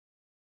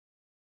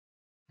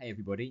Hey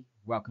everybody,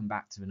 welcome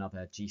back to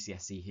another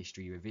GCSE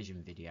history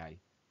revision video,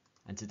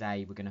 and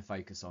today we're going to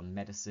focus on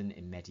medicine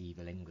in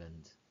medieval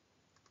England.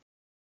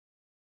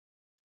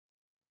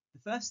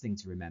 The first thing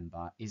to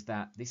remember is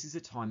that this is a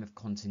time of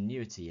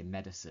continuity in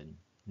medicine,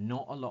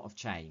 not a lot of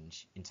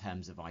change in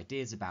terms of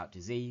ideas about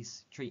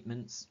disease,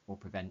 treatments or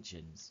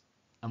preventions.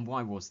 And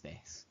why was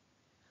this?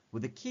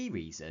 Well, the key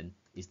reason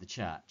is the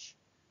church,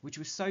 which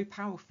was so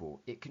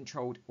powerful it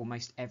controlled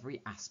almost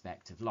every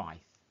aspect of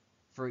life.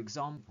 For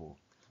example,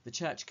 the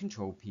church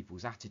controlled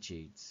people's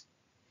attitudes.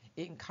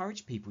 It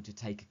encouraged people to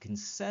take a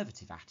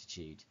conservative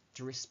attitude,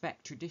 to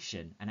respect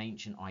tradition and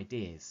ancient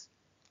ideas,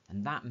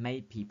 and that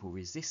made people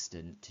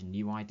resistant to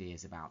new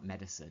ideas about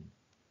medicine.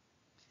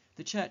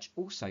 The church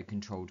also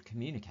controlled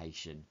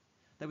communication.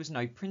 There was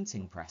no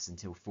printing press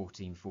until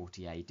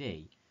 1440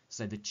 AD,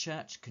 so the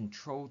church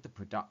controlled the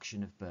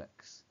production of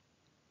books.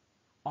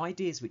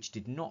 Ideas which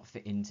did not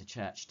fit into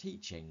church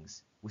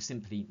teachings were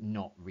simply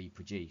not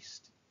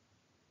reproduced.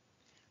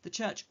 The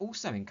church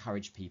also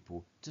encouraged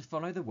people to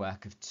follow the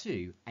work of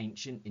two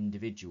ancient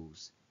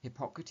individuals,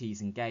 Hippocrates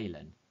and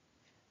Galen.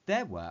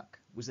 Their work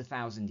was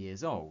 1,000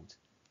 years old,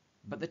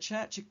 but the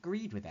church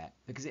agreed with it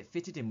because it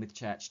fitted in with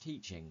church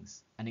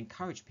teachings and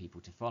encouraged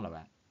people to follow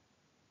it.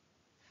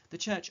 The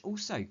church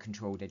also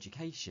controlled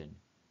education.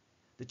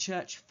 The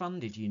church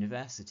funded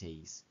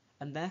universities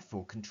and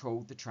therefore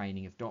controlled the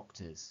training of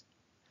doctors.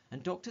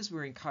 And doctors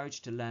were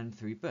encouraged to learn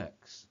through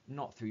books,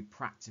 not through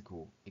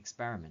practical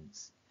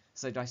experiments.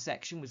 So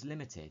dissection was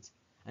limited,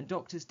 and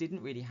doctors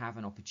didn't really have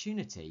an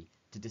opportunity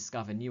to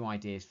discover new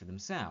ideas for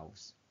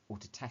themselves or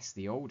to test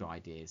the old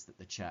ideas that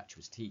the church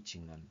was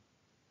teaching them.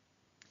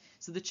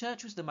 So the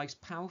church was the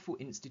most powerful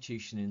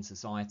institution in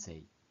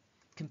society.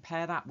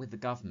 Compare that with the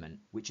government,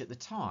 which at the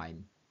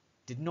time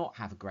did not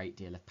have a great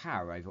deal of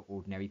power over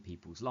ordinary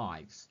people's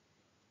lives.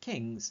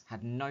 Kings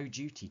had no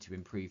duty to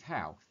improve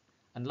health,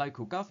 and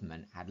local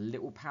government had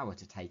little power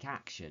to take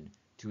action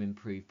to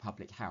improve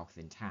public health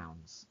in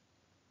towns.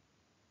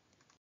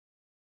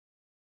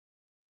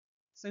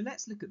 So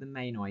let's look at the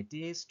main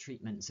ideas,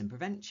 treatments and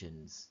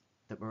preventions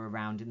that were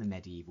around in the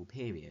medieval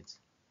period.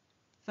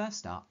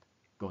 First up,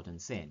 God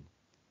and sin.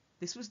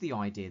 This was the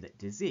idea that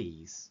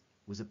disease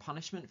was a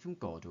punishment from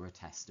God or a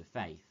test of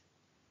faith.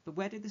 But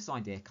where did this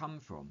idea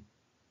come from?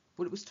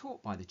 Well, it was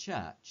taught by the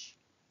church,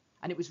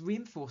 and it was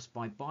reinforced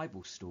by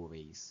Bible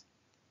stories,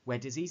 where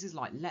diseases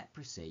like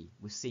leprosy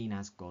were seen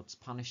as God's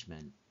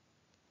punishment.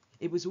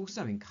 It was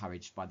also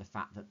encouraged by the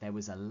fact that there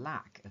was a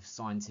lack of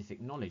scientific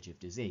knowledge of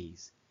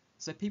disease,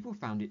 so people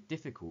found it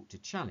difficult to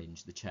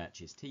challenge the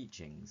church's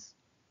teachings.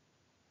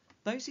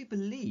 Those who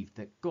believed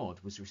that God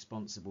was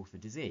responsible for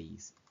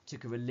disease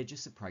took a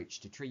religious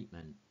approach to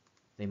treatment.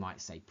 They might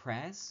say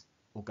prayers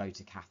or go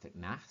to Catholic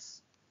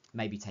Mass,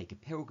 maybe take a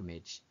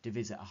pilgrimage to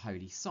visit a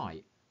holy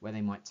site where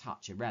they might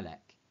touch a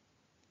relic.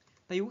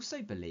 They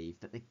also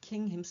believed that the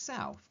king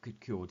himself could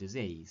cure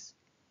disease.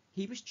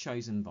 He was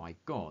chosen by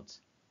God,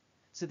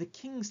 so the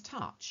king's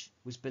touch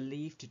was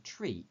believed to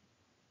treat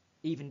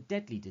even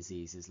deadly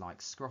diseases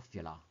like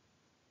scrofula.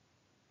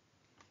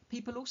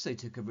 People also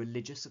took a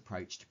religious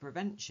approach to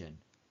prevention.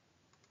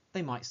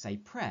 They might say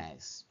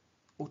prayers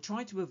or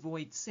try to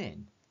avoid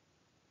sin.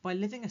 By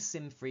living a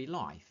sin-free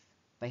life,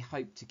 they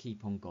hoped to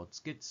keep on God's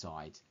good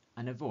side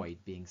and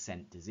avoid being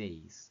sent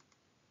disease.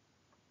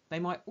 They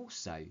might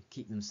also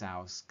keep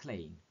themselves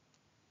clean.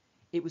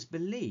 It was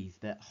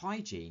believed that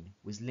hygiene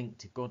was linked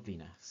to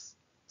godliness,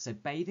 so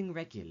bathing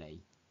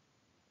regularly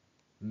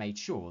made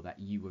sure that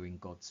you were in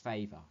God's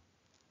favour.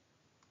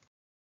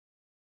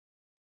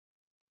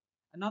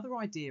 Another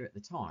idea at the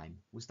time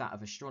was that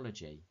of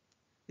astrology.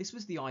 This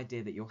was the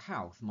idea that your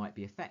health might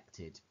be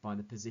affected by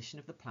the position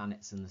of the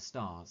planets and the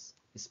stars,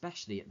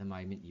 especially at the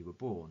moment you were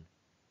born.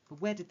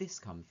 But where did this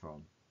come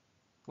from?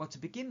 Well, to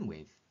begin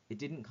with, it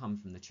didn't come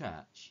from the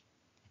church.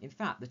 In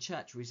fact, the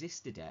church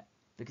resisted it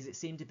because it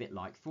seemed a bit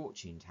like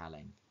fortune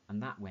telling,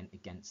 and that went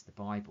against the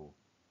Bible.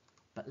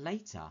 But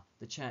later,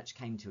 the church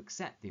came to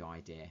accept the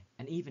idea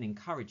and even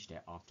encouraged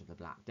it after the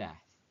Black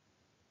Death.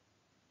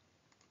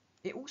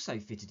 It also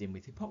fitted in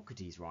with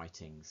Hippocrates'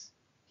 writings.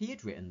 He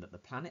had written that the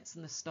planets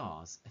and the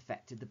stars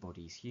affected the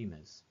body's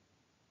humours.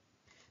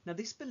 Now,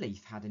 this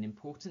belief had an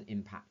important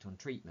impact on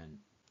treatment.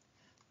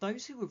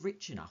 Those who were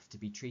rich enough to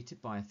be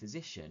treated by a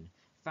physician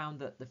found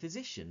that the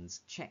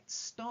physicians checked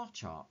star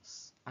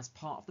charts as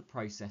part of the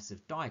process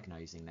of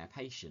diagnosing their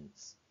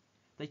patients.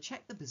 They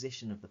checked the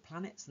position of the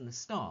planets and the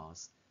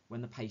stars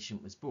when the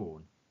patient was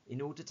born in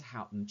order to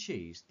help them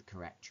choose the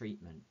correct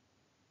treatment.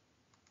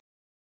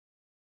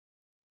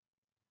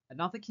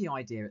 Another key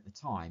idea at the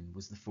time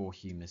was the four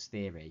humours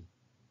theory.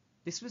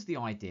 This was the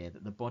idea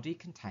that the body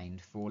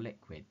contained four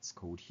liquids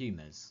called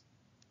humours: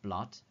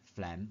 blood,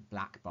 phlegm,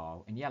 black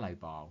bile and yellow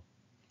bile.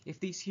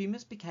 If these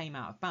humours became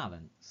out of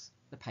balance,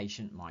 the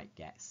patient might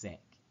get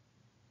sick.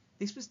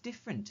 This was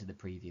different to the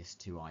previous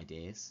two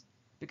ideas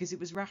because it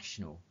was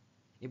rational.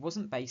 It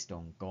wasn't based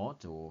on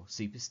God or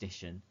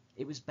superstition,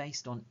 it was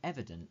based on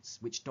evidence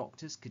which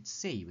doctors could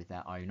see with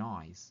their own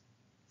eyes.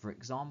 For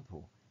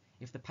example,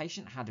 if the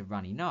patient had a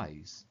runny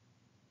nose,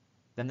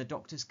 then the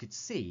doctors could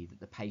see that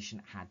the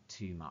patient had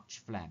too much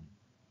phlegm.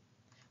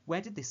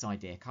 Where did this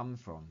idea come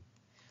from?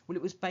 Well,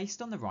 it was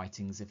based on the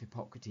writings of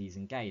Hippocrates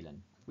and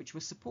Galen, which were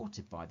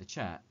supported by the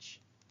church.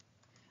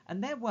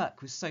 And their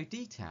work was so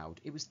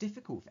detailed it was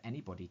difficult for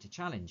anybody to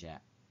challenge it.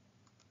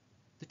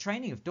 The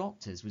training of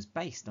doctors was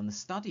based on the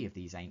study of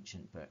these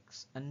ancient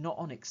books and not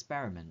on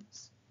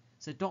experiments,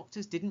 so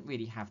doctors didn't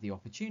really have the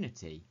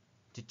opportunity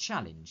to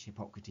challenge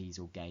Hippocrates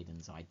or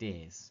Galen's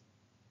ideas.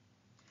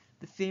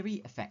 The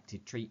theory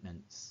affected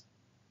treatments.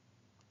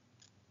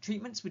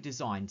 Treatments were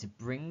designed to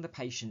bring the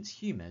patient's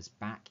humours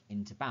back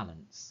into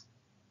balance.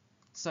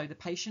 So the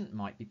patient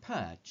might be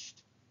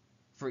purged.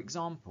 For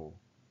example,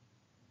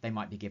 they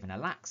might be given a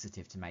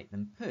laxative to make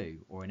them poo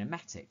or an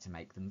emetic to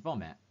make them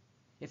vomit.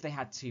 If they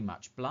had too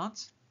much blood,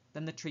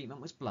 then the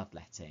treatment was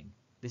bloodletting.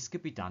 This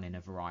could be done in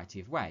a variety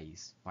of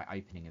ways, by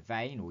opening a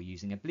vein or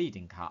using a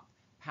bleeding cup,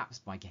 perhaps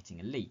by getting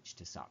a leech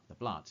to suck the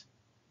blood.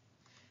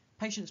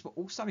 Patients were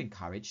also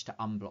encouraged to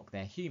unblock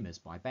their humours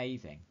by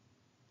bathing.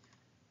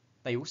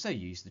 They also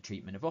used the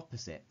treatment of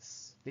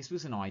opposites. This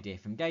was an idea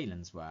from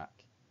Galen's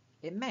work.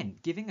 It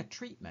meant giving a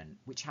treatment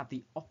which had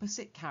the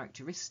opposite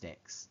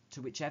characteristics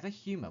to whichever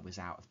humour was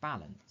out of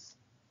balance.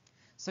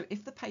 So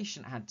if the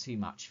patient had too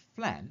much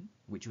phlegm,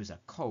 which was a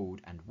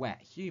cold and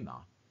wet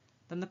humour,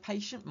 then the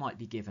patient might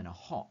be given a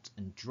hot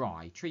and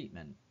dry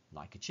treatment,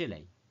 like a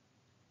chilli.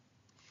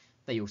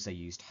 They also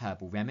used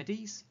herbal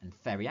remedies and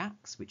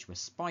theriacs, which were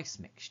spice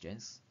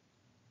mixtures,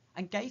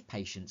 and gave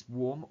patients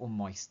warm or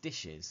moist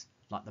dishes,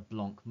 like the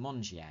blanc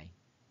manger.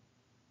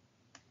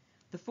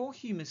 The four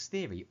humours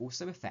theory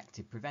also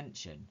affected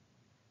prevention.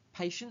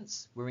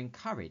 Patients were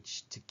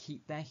encouraged to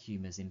keep their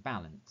humours in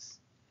balance.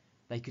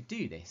 They could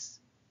do this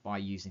by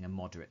using a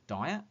moderate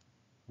diet,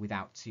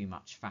 without too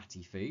much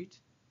fatty food.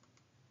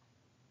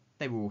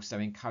 They were also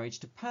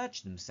encouraged to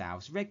purge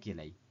themselves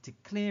regularly to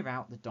clear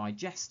out the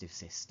digestive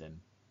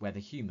system where the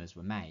humours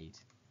were made.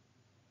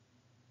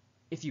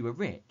 If you were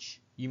rich,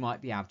 you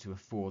might be able to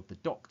afford the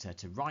doctor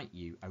to write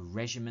you a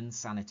regimen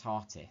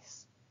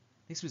sanitatis.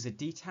 This was a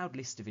detailed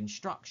list of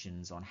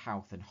instructions on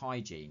health and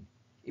hygiene.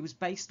 It was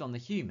based on the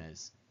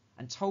humours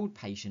and told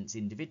patients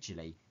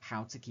individually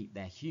how to keep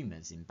their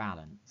humours in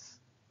balance.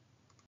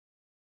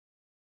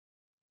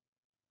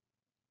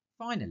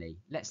 Finally,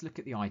 let's look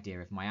at the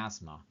idea of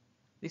miasma.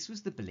 This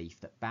was the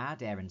belief that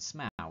bad air and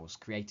smells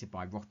created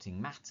by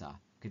rotting matter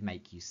could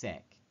make you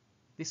sick.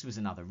 This was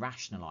another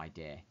rational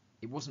idea.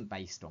 It wasn't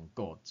based on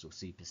gods or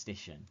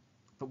superstition.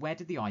 But where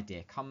did the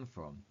idea come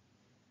from?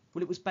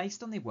 Well, it was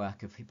based on the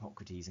work of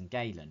Hippocrates and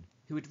Galen,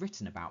 who had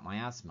written about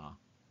miasma.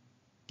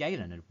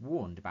 Galen had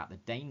warned about the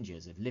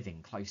dangers of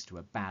living close to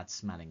a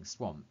bad-smelling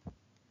swamp.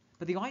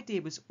 But the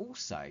idea was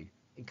also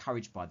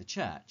encouraged by the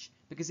church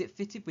because it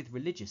fitted with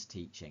religious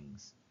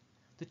teachings.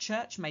 The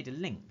church made a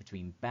link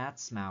between bad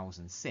smells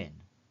and sin.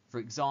 For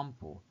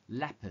example,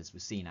 lepers were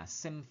seen as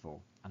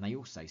sinful, and they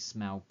also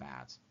smelled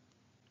bad.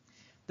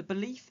 The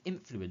belief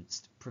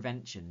influenced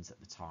preventions at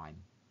the time.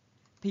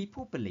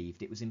 People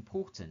believed it was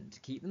important to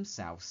keep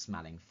themselves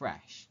smelling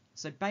fresh,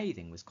 so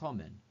bathing was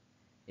common.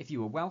 If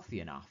you were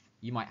wealthy enough,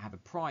 you might have a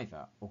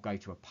private or go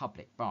to a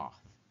public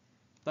bath.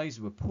 Those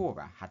who were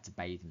poorer had to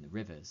bathe in the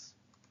rivers.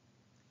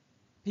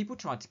 People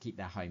tried to keep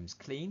their homes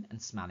clean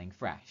and smelling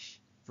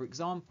fresh, for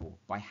example,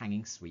 by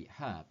hanging sweet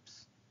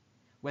herbs.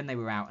 When they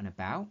were out and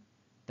about,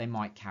 they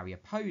might carry a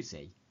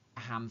posy,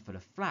 a handful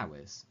of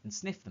flowers, and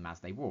sniff them as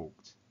they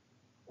walked.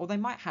 Or they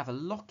might have a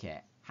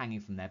locket hanging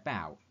from their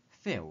belt,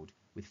 filled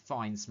with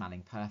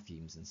fine-smelling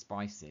perfumes and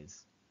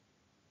spices.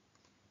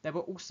 There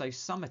were also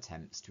some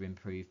attempts to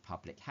improve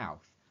public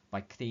health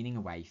by cleaning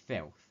away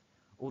filth,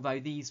 although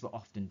these were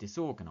often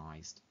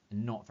disorganised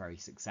and not very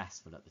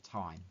successful at the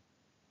time.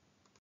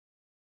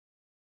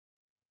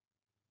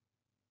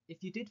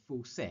 If you did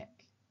fall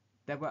sick,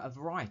 there were a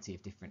variety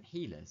of different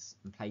healers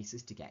and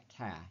places to get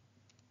care,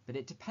 but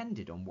it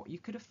depended on what you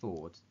could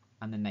afford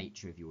and the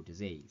nature of your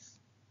disease.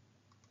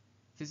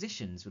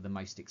 Physicians were the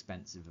most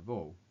expensive of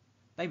all.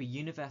 They were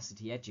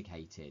university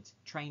educated,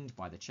 trained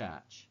by the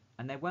church,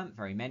 and there weren't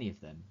very many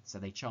of them, so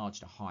they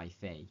charged a high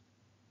fee.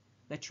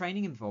 Their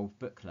training involved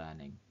book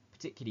learning,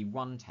 particularly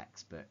one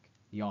textbook,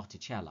 the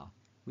Articella,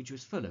 which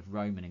was full of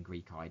Roman and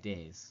Greek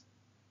ideas.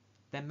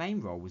 Their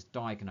main role was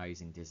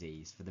diagnosing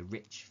disease for the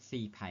rich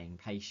fee-paying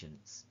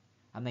patients,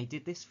 and they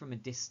did this from a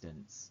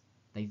distance.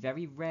 They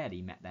very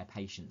rarely met their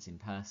patients in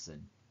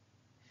person.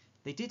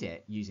 They did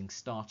it using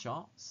star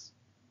charts,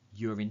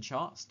 urine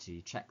charts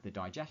to check the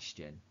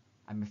digestion,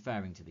 and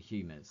referring to the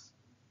humours.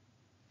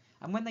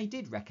 And when they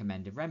did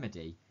recommend a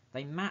remedy,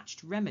 they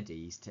matched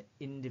remedies to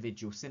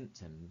individual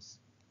symptoms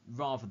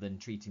rather than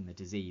treating the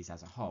disease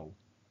as a whole.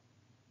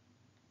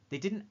 They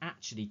didn't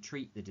actually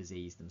treat the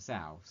disease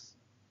themselves,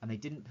 and they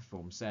didn't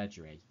perform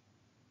surgery.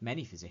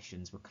 Many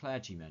physicians were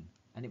clergymen,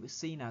 and it was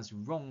seen as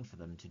wrong for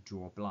them to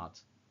draw blood.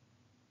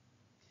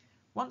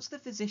 Once the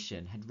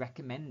physician had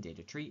recommended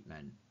a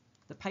treatment,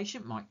 the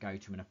patient might go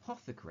to an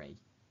apothecary.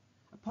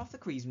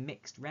 Apothecaries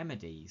mixed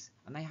remedies,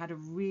 and they had a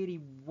really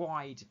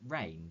wide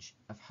range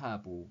of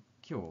herbal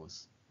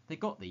cures. They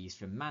got these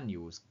from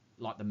manuals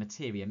like the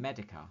Materia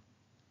Medica.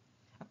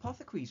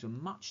 Apothecaries were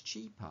much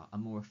cheaper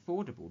and more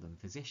affordable than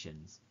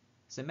physicians,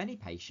 so many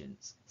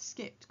patients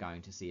skipped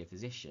going to see a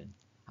physician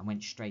and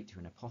went straight to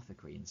an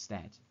apothecary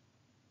instead.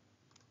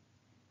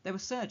 There were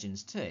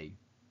surgeons too.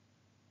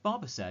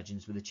 Barber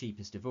surgeons were the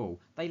cheapest of all.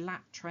 They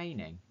lacked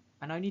training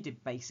and only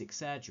did basic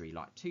surgery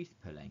like tooth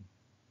pulling.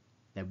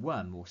 There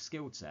were more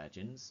skilled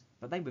surgeons,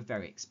 but they were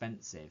very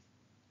expensive.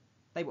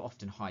 They were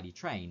often highly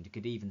trained and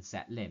could even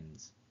set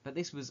limbs, but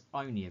this was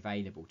only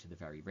available to the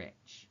very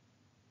rich.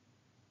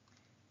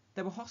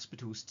 There were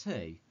hospitals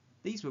too.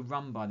 These were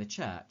run by the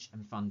church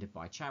and funded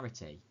by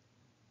charity.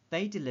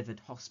 They delivered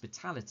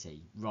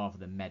hospitality rather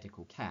than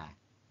medical care.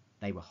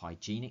 They were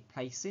hygienic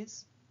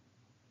places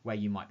where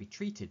you might be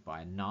treated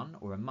by a nun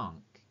or a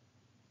monk.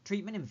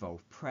 Treatment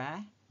involved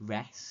prayer,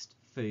 rest,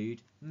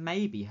 food,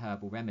 maybe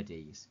herbal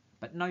remedies,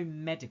 but no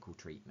medical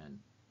treatment.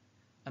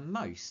 And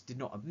most did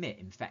not admit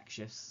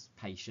infectious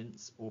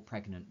patients or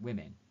pregnant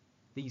women.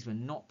 These were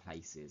not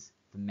places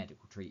for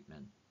medical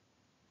treatment.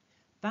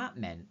 That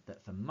meant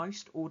that for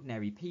most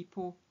ordinary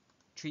people,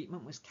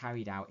 treatment was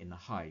carried out in the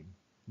home,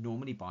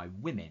 normally by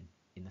women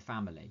in the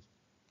family.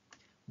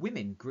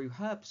 Women grew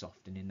herbs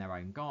often in their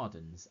own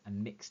gardens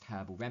and mixed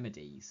herbal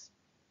remedies.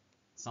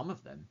 Some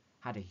of them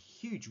had a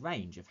huge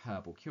range of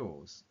herbal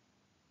cures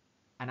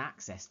and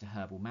access to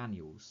herbal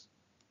manuals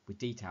with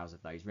details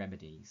of those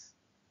remedies.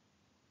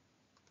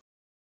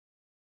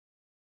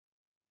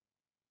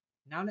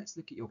 Now let's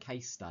look at your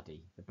case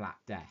study, the Black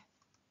Death.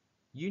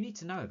 You need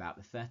to know about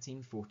the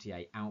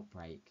 1348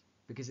 outbreak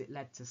because it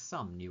led to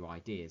some new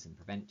ideas and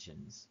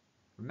preventions.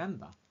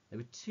 Remember, there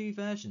were two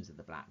versions of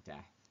the Black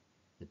Death.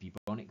 The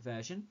bubonic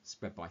version,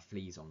 spread by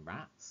fleas on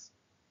rats.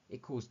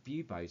 It caused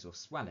buboes or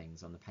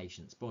swellings on the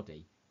patient's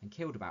body and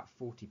killed about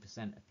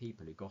 40% of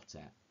people who got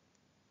it.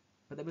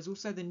 But there was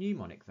also the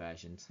pneumonic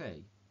version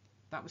too.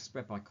 That was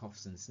spread by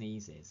coughs and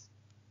sneezes.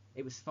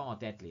 It was far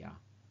deadlier.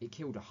 It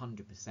killed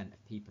 100%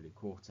 of people who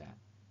caught it.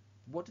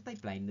 What did they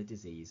blame the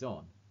disease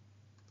on?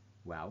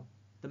 Well,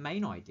 the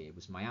main idea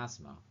was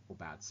miasma, or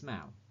bad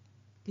smell.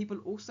 People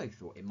also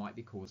thought it might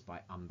be caused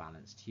by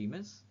unbalanced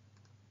humours.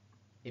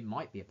 It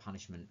might be a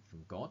punishment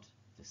from God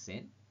for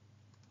sin,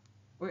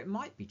 or it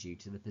might be due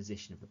to the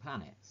position of the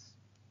planets.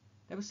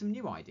 There were some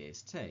new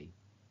ideas too.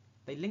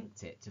 They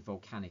linked it to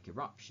volcanic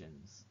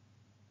eruptions,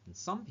 and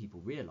some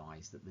people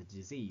realised that the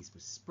disease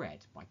was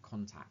spread by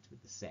contact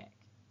with the sick.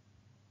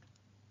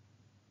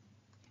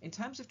 In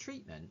terms of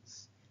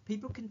treatments,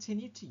 people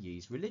continued to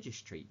use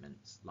religious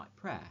treatments like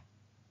prayer.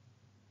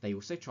 They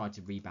also tried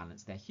to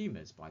rebalance their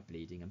humours by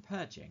bleeding and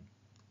purging.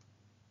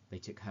 They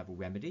took herbal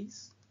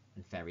remedies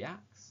and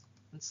theriacs,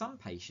 and some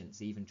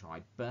patients even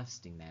tried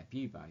bursting their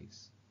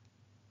buboes.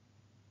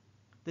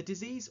 The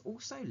disease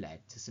also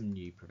led to some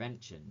new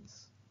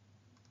preventions.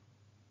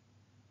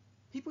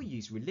 People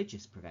used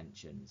religious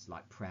preventions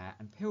like prayer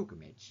and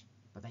pilgrimage,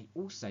 but they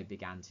also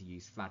began to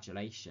use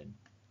flagellation,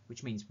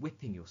 which means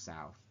whipping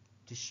yourself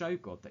to show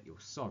God that you're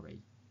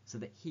sorry so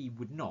that he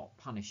would not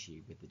punish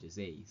you with the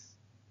disease.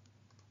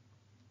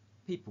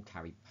 People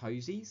carried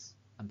posies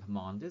and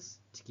pomanders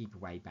to keep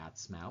away bad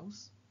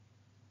smells.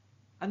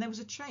 And there was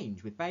a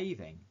change with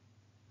bathing.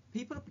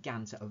 People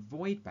began to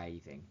avoid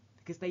bathing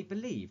because they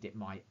believed it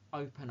might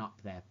open up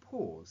their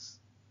pores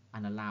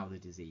and allow the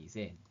disease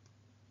in.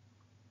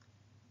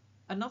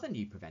 Another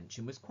new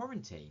prevention was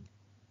quarantine.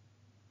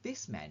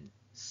 This meant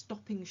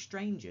stopping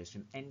strangers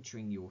from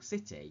entering your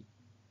city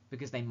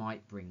because they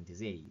might bring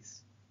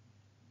disease.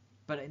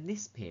 But in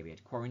this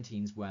period,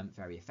 quarantines weren't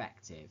very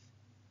effective.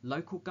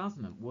 Local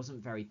government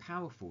wasn't very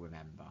powerful,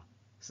 remember,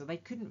 so they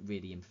couldn't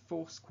really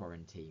enforce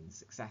quarantines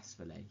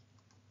successfully.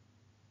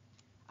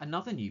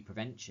 Another new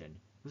prevention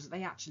was that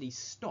they actually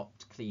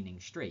stopped cleaning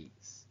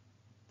streets.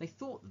 They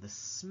thought that the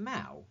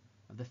smell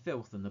of the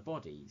filth and the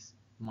bodies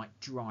might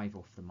drive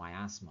off the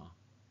miasma.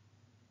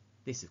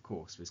 This, of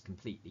course, was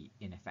completely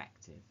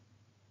ineffective.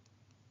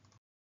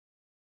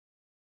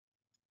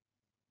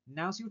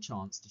 Now's your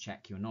chance to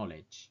check your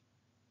knowledge.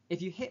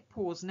 If you hit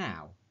pause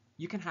now,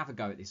 you can have a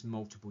go at this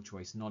multiple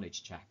choice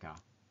knowledge checker.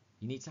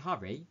 You need to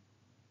hurry,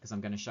 because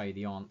I'm going to show you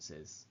the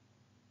answers.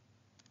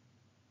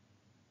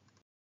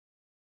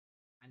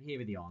 And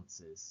here are the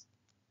answers.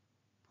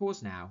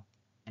 Pause now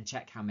and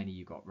check how many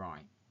you got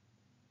right.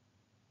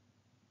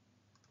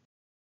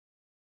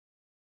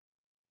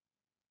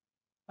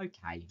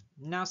 Okay,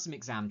 now some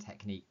exam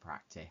technique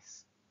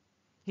practice.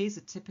 Here's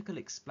a typical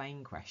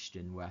explain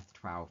question worth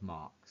 12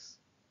 marks.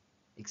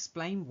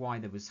 Explain why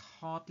there was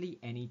hardly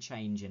any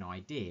change in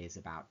ideas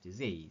about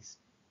disease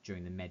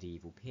during the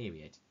medieval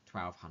period,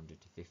 1200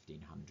 to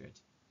 1500.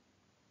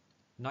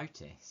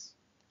 Notice,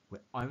 we're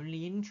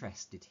only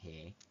interested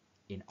here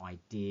in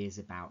ideas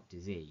about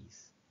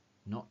disease,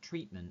 not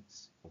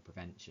treatments or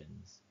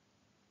preventions.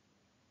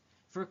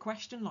 For a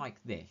question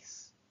like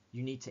this,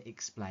 you need to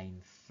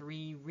explain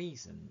 3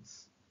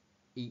 reasons,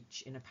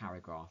 each in a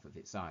paragraph of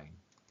its own.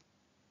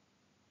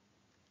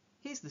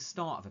 Here's the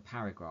start of a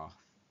paragraph.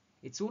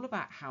 It's all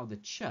about how the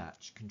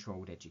church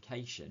controlled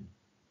education.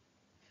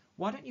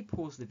 Why don't you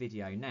pause the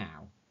video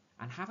now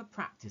and have a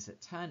practice at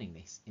turning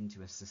this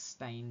into a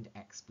sustained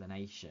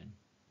explanation.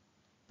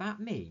 That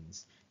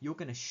means you're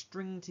going to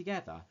string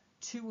together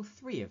 2 or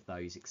 3 of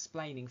those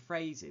explaining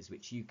phrases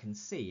which you can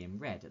see in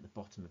red at the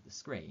bottom of the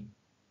screen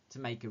to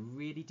make a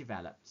really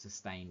developed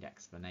sustained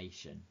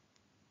explanation.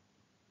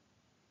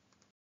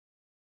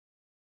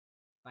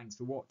 Thanks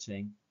for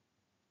watching.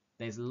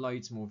 There's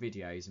loads more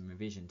videos and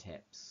revision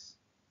tips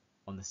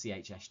on the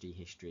CHSG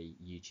History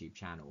YouTube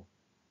channel.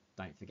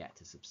 Don't forget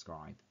to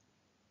subscribe.